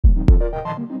Hey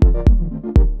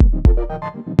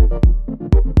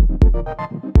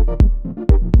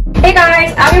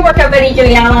guys, I'm your workout buddy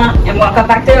Juliana and welcome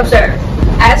back to OppServe.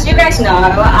 As you guys know,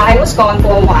 I was gone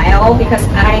for a while because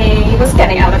I was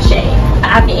getting out of shape.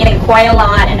 I've been eating quite a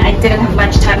lot and I didn't have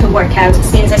much time to work out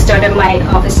since I started my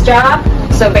office job.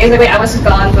 So basically I was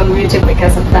gone from YouTube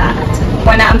because of that.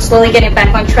 Well, now I'm slowly getting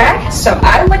back on track, so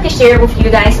I would like to share with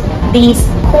you guys these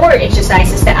core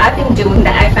exercises that I've been doing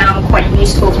that I found quite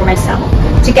useful for myself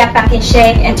to get back in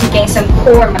shape and to gain some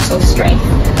core muscle strength.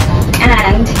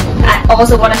 And I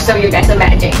also want to show you guys a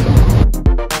magic.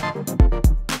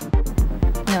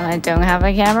 No, I don't have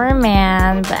a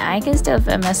cameraman, but I can still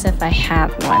film as if I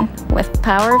had one with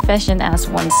PowerVision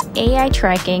S1's AI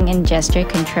tracking and gesture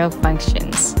control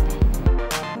functions.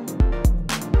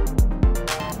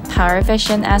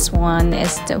 PowerVision S1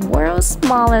 is the world's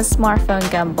smallest smartphone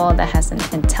gimbal that has an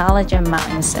intelligent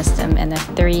mounting system and a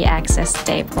 3-axis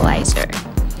stabilizer.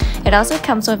 It also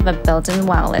comes with a built-in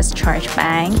wireless charge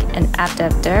bank, an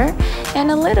adapter,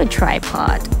 and a little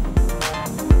tripod.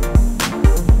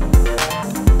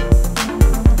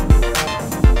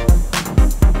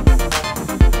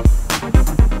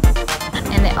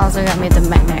 And it also got me the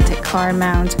magnetic car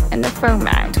mount and the phone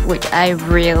mount, which I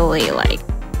really like.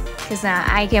 Because now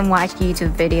I can watch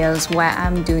YouTube videos while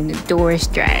I'm doing the door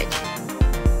stretch.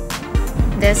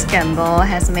 This gimbal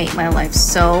has made my life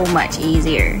so much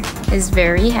easier. It's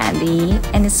very handy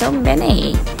and it's so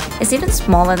mini. It's even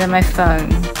smaller than my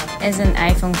phone. It's an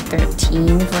iPhone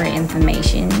 13 for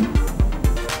information.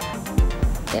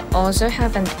 They also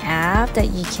have an app that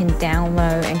you can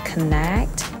download and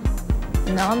connect.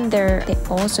 And on there, they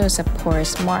also support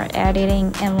smart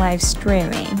editing and live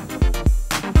streaming.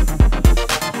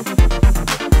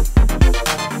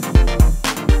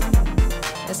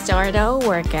 Start our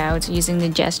workout using the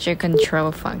gesture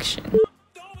control function.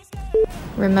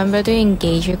 Remember to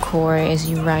engage your core as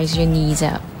you rise your knees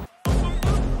up.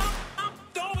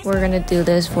 We're gonna do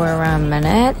this for around a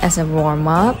minute as a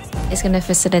warm-up. It's gonna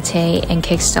facilitate and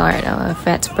kickstart our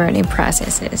fat burning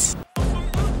processes.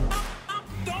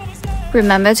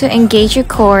 Remember to engage your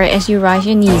core as you rise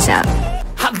your knees up.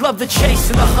 I love the chase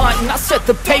and the hunt, and I set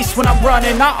the pace when I'm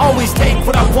running. I always take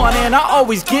what I want and I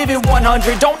always give it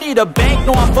 100. Don't need a bank,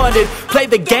 no I'm funded. Play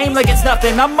the game like it's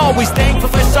nothing. I'm always thankful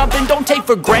for something. Don't take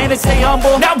for granted, stay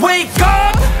humble. Now wake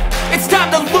up! It's time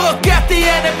to look at the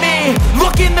enemy.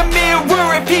 Look in the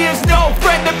mirror if he is no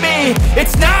friend to me.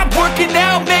 It's not working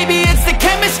out, maybe it's the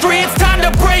chemistry. It's time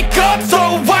to break up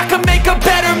so I can make a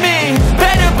better me.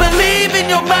 Better believe in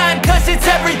your mind, cause it's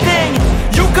everything.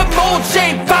 You can mold,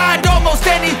 shape, find almost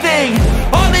anything.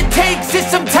 All it takes is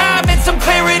some time and some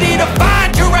clarity to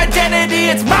find your identity.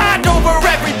 It's mind over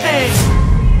everything.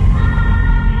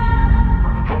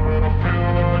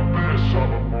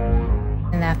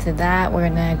 And after that, we're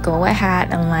gonna go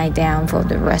ahead and lie down for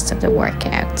the rest of the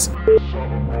workouts. And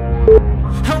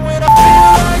when I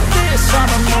feel like this, I'm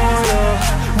immortal.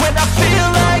 When I feel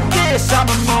like this, I'm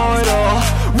immortal.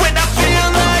 When I feel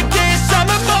like this, I'm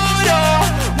immortal.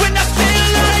 When I feel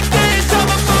like this, I'm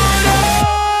immortal.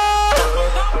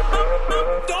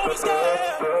 Don't be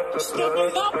scared. Just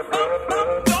level up.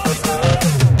 Don't be scared.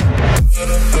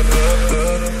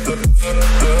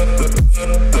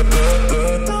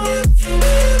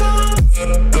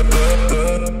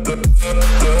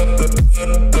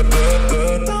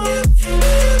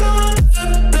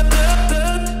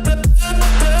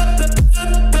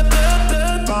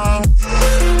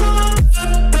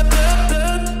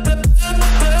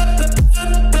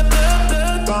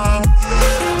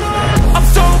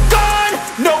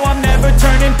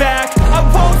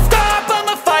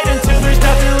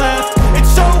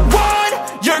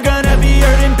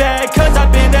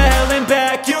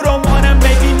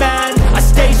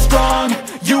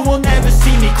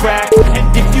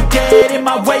 And if you get in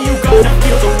my way, you gonna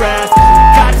feel the wrath.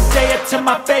 Gotta say it to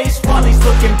my face while he's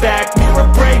looking back. Mirror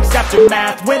breaks after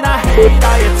math. When I hate,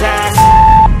 I attack.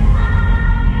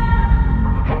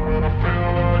 And when I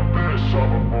feel like this,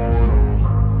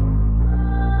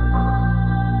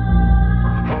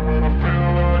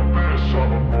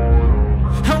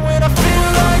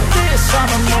 I'm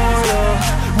immortal.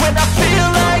 When I feel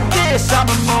like this, I'm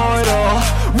immortal.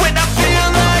 When I feel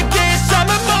like this, I'm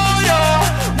immortal.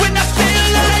 When I feel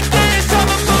like this, I'm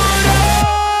immortal.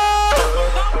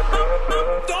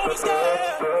 Don't be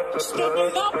scared. Just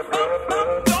level up.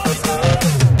 Don't be scared.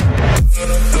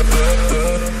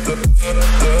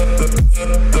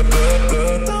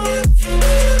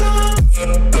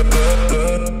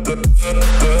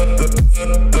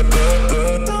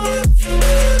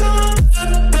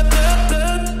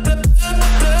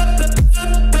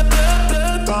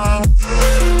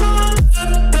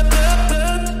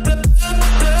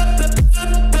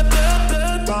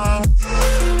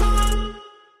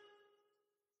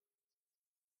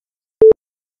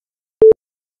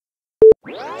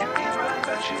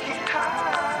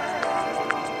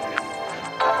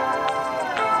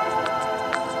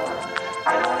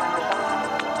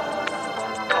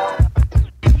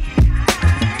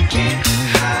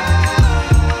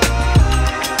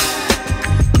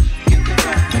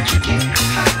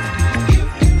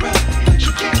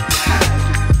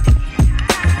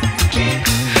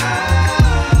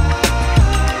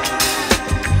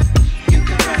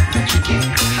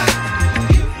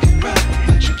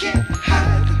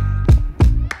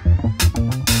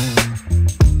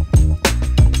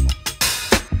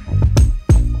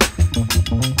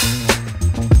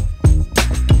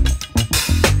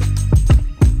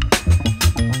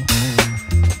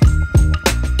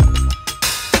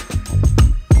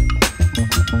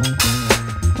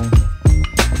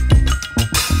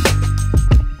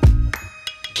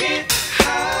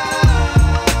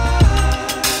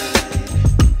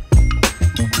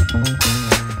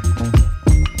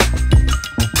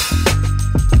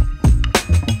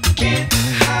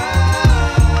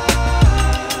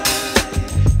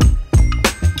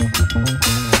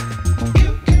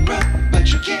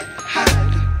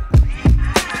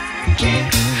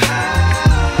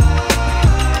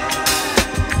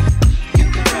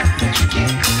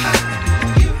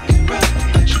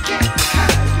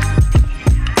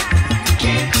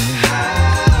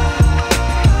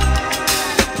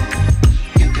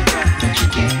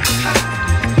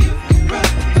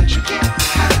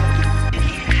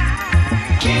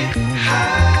 can't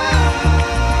hide.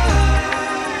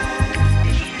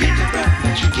 You can run,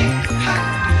 but you can't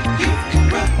hide. You can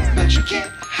run, but you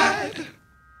can't hide.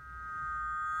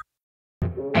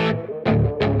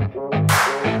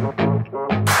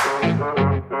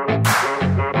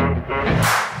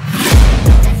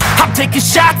 I'm taking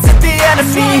shots at the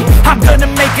enemy. I'm gonna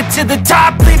make it to the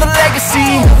top, leave a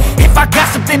legacy. If I got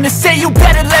something to say, you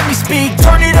better let me speak.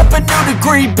 Turn it up a new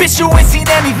degree, bitch, you ain't seen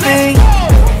anything.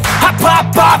 I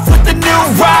pop off with the new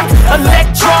rock,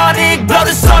 electronic, blow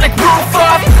the sonic roof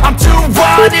up. I'm too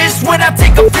honest when I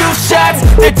take a few shots.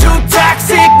 They're too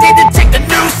toxic, need to take the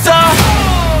noose off.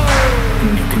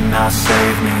 And you cannot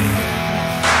save me,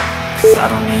 'cause I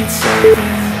don't need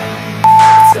saving.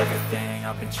 It's everything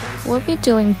I've been chasing. We'll be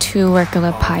doing 2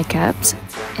 regular pie cups,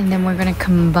 and then we're gonna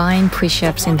combine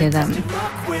push-ups into them.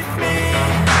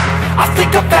 I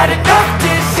think I've had enough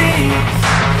disease.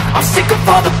 I'm sick of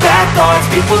all the bad thoughts,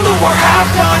 people who are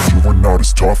half-nots. You are not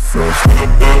as tough as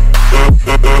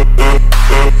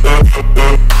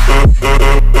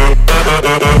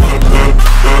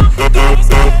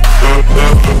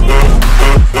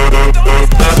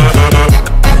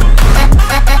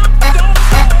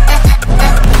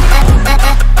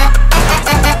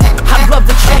I love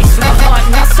the chase and the hunt,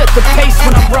 and I set the pace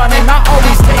when I'm running. I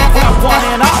always take what I want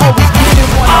and I always give it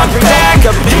 100. I'm back,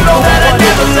 you know that I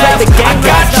never left. I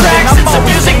got tracks and some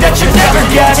music that you never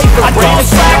guessed. I don't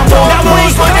slack, don't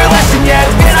lose, learn your lesson yet.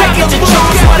 It's taking to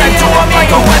choose what I do, I'm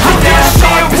like a weapon now.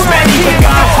 Sharp as many, but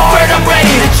got hard, I'm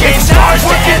ready to change stars.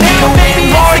 Working out,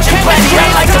 maybe large and plenty. I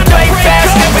like to play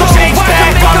fast, never change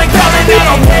back. Coming, I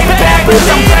don't pay back, cause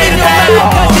I'm playing back.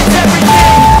 It's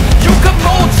everything. You can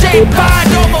mold, shape, find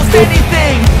almost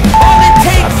anything. All it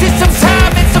takes is some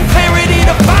time and some clarity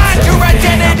to find your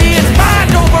identity is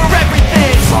mind over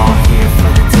everything. It's all here for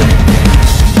the taking.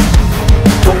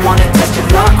 Don't wanna test your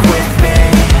luck with me.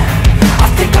 I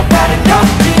think I've had enough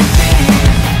defeat.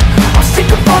 I'm sick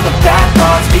of all the bad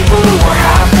thoughts, people who are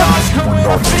half-nots. Don't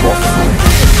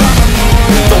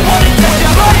wanna test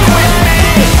your luck with me.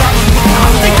 I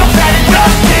think I've had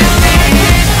enough defeat.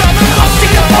 I'm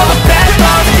sick of all the bad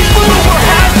thoughts, people who are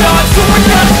half-nots, who are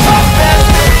not as tough as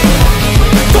me.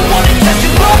 Don't wanna test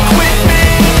your luck with me.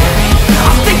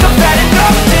 I think I've had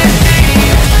enough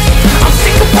defeat. I'm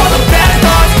sick of all the bad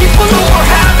thoughts, people who are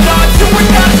half-nots, who are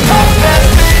not as tough as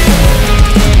me.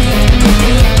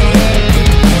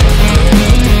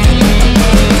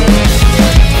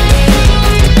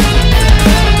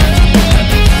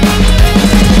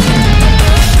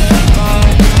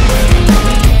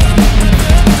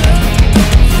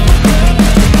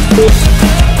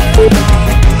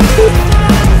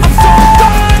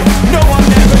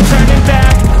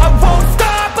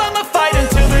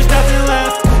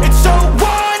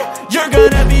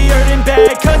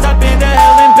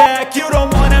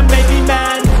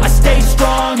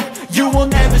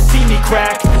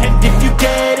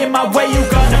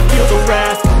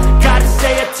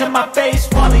 My face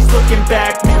while he's looking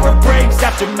back. Mirror breaks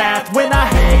after math. When I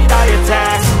hate, I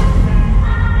attack.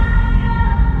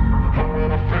 And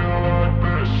when I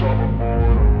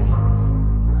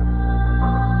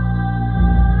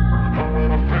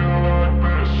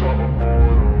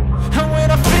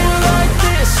feel like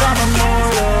this, I'm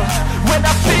immortal. When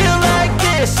I feel like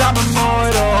this, I'm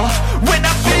immortal. When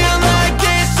I feel like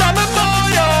this, I'm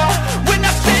immortal. When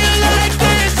I feel like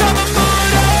this, I'm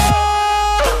immortal.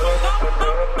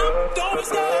 Don't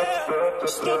stop,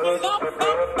 stop, don't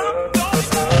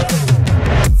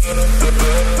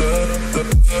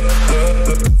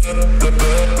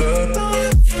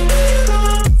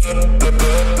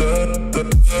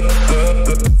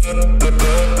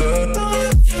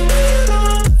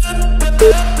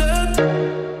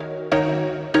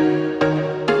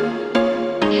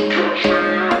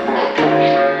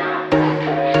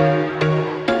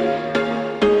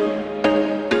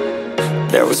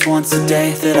There was once a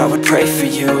day that I would pray for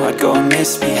you. I'd go and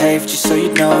misbehave just so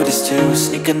you'd notice too.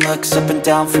 Sneaking looks up and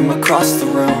down from across the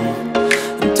room.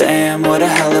 And damn, what a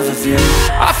hell of a view.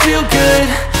 I feel good,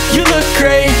 you look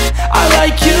great. I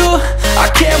like you, I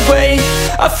can't wait.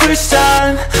 A first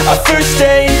time, a first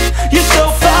date. You're so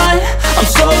fine, I'm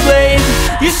so late.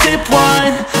 You sip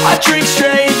wine, I drink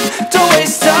straight. Don't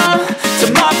waste time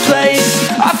to my place.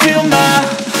 I feel my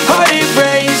heart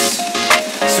erase.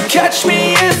 So catch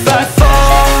me if I fall.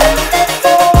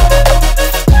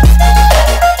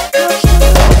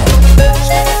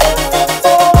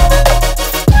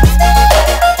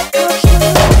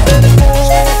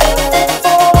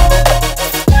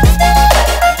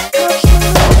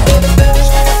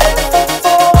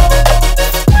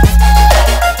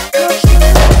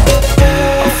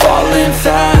 I'm falling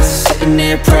fast, sitting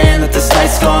here praying that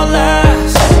gon'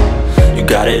 last. You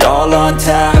got it all on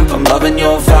tap, I'm loving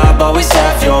your vibe, always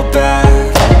have your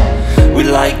back. We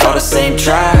like all the same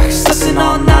tracks, listen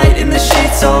all night in the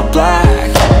sheets all black.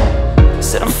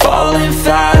 Said I'm falling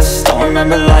fast, don't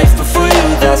remember life before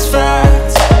you, that's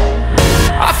facts.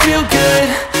 I feel good,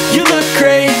 you look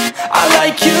great, I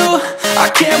like you, I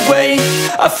can't wait.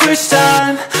 A first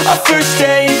time, a first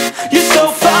date, you're so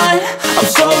fine, I'm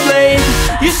so late.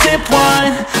 You sip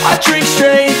wine, I drink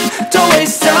straight, don't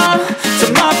waste time to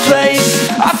my place.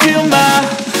 I feel my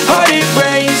heart it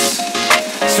race,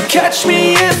 so catch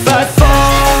me if I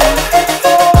fall.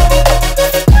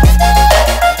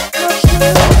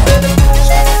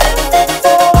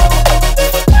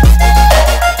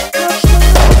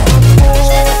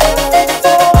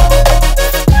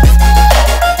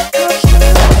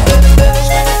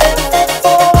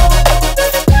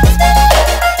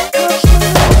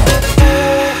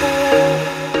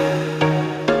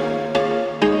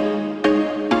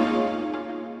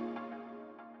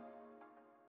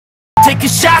 Taking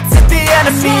shots at the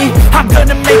enemy, I'm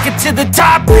gonna make it to the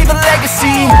top, leave a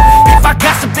legacy. If I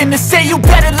got something to say, you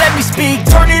better let me speak.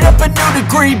 Turn it up a new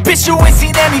degree, bitch, you ain't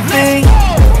seen anything.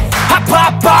 I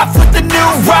pop off with the new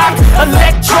rock,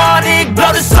 electronic,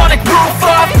 blow the sonic roof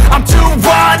up. I'm too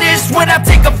honest when I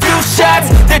take a few shots,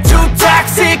 they're too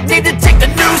toxic, need to take the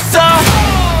noose off.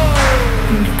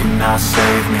 You cannot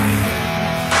save me,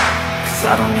 cause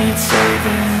I don't need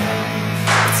saving.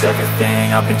 It's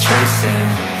everything I've been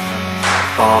chasing,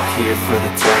 all here for the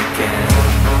taking.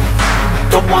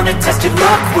 Don't wanna test your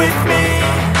luck with me,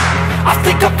 I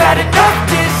think I've had enough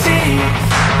disease.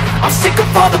 I'm sick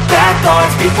of all the bad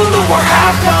thoughts, people who are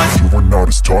half-nots. You are not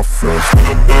as tough as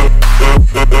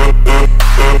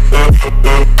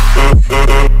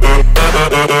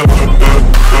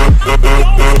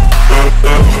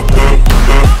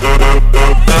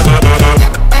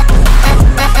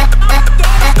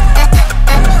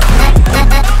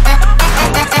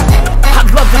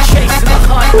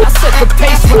I set the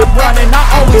pace when I'm running, I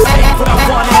always take what I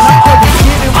want and I always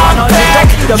give it 100. I'm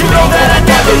back, you know that I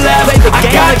never left. I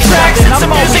got tracks and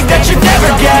some music that you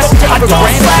never guessed. I don't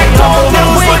slack, don't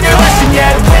lose, learn your lesson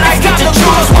yet. When I get to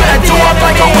choose what I do, I'm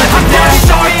like a weapon. I'm not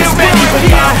sharp as many, but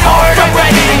my heart, I'm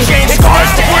ready to change scars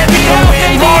to envy and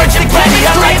win large and plenty.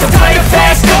 I like to play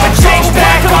fast, never change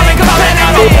back. Calling a pen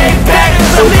out, I'll hang back.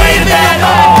 Believe that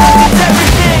all is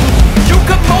everything. You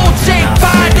can mold, shape,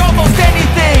 find almost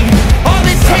anything.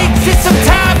 Takes it some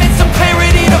time and some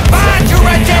clarity to find your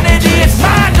identity. It's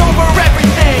mind over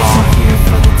everything. All here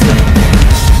for the taking.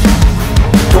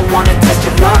 Don't wanna test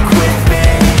your luck with me,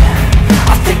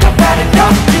 I think I've had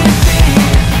enough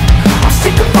disease. I'm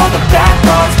sick of all the bad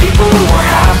thoughts, people who are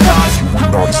half-nots.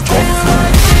 Don't wanna test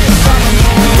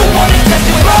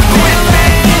your luck with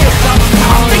me,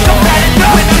 I think I've had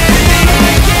enough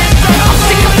disease. I'm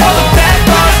sick of all the bad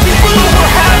thoughts, people who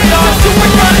are half-nots, who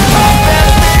are not as tough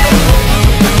as me.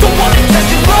 Don't wanna test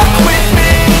your luck with me,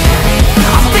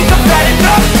 I think I've had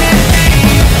enough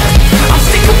disease. I'm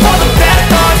sick of all the bad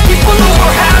thoughts, people who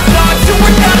are half-nots, who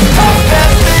are not as tough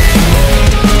as me.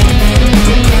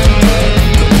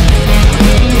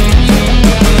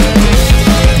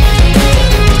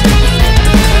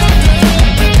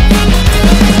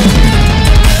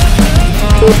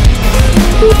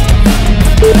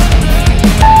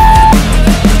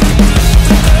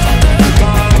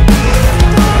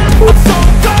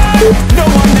 No,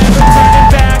 I'm never turning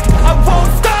back. I won't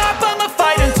stop, I'ma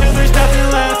fight until there's nothing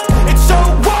left. It's so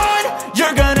what?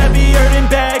 You're gonna be hurting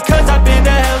bad, cause I've been to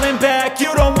hell and back.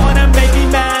 You don't wanna make me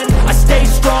mad, I stay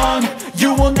strong,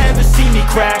 you will never see me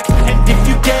crack. And if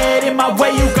you get in my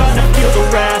way, you gonna feel the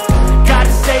wrath.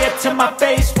 Gotta say it to my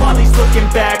face while he's looking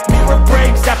back. Mirror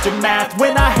breaks after math,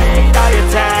 when I hate, I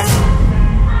attack.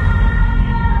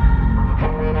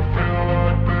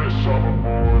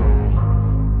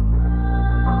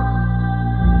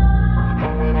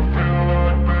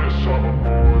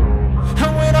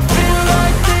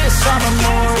 I'm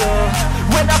immortal.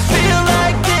 When I feel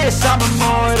like this, I'm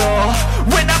immortal.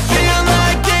 When I feel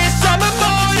like this, I'm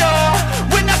immortal.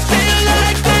 When I feel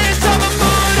like this, I'm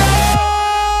immortal.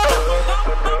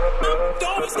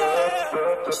 Don't stop.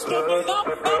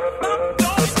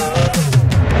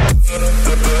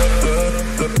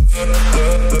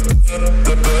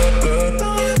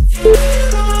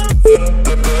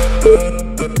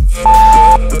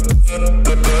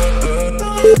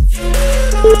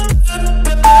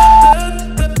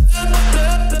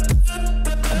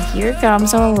 Here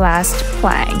comes our last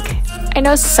plank. I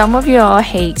know some of you all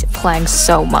hate planks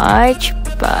so much,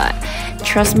 but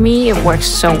trust me, it works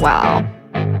so well.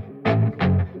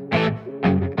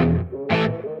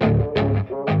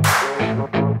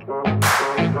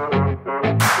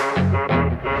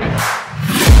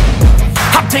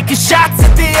 taking shots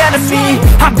at the enemy.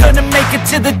 I'm gonna make it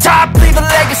to the top, leave a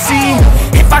legacy.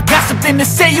 If I got something to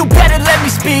say, you better let me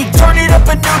speak. Turn it up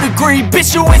a new degree,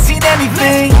 bitch, you ain't seen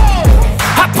anything.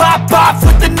 I pop off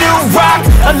with the new rock,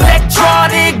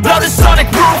 electronic, blow the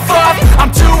sonic roof up.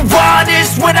 I'm too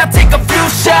honest when I take a few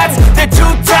shots. They're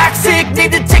too toxic,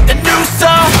 need to take the noose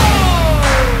off.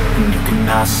 And you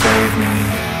cannot save me,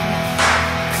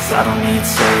 'cause I don't need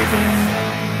saving.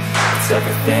 It's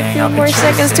everything I've been More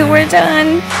seconds till chasing. we're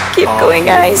done. Keep All going,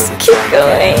 guys. for the Keep taking.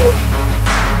 going.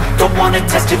 Don't wanna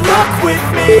test your luck with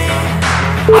me.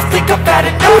 I think I've had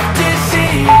enough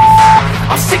disease.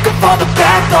 I'm sick of all the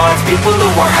bad thoughts, people who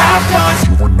are half-nots.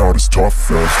 You are not as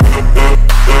tough as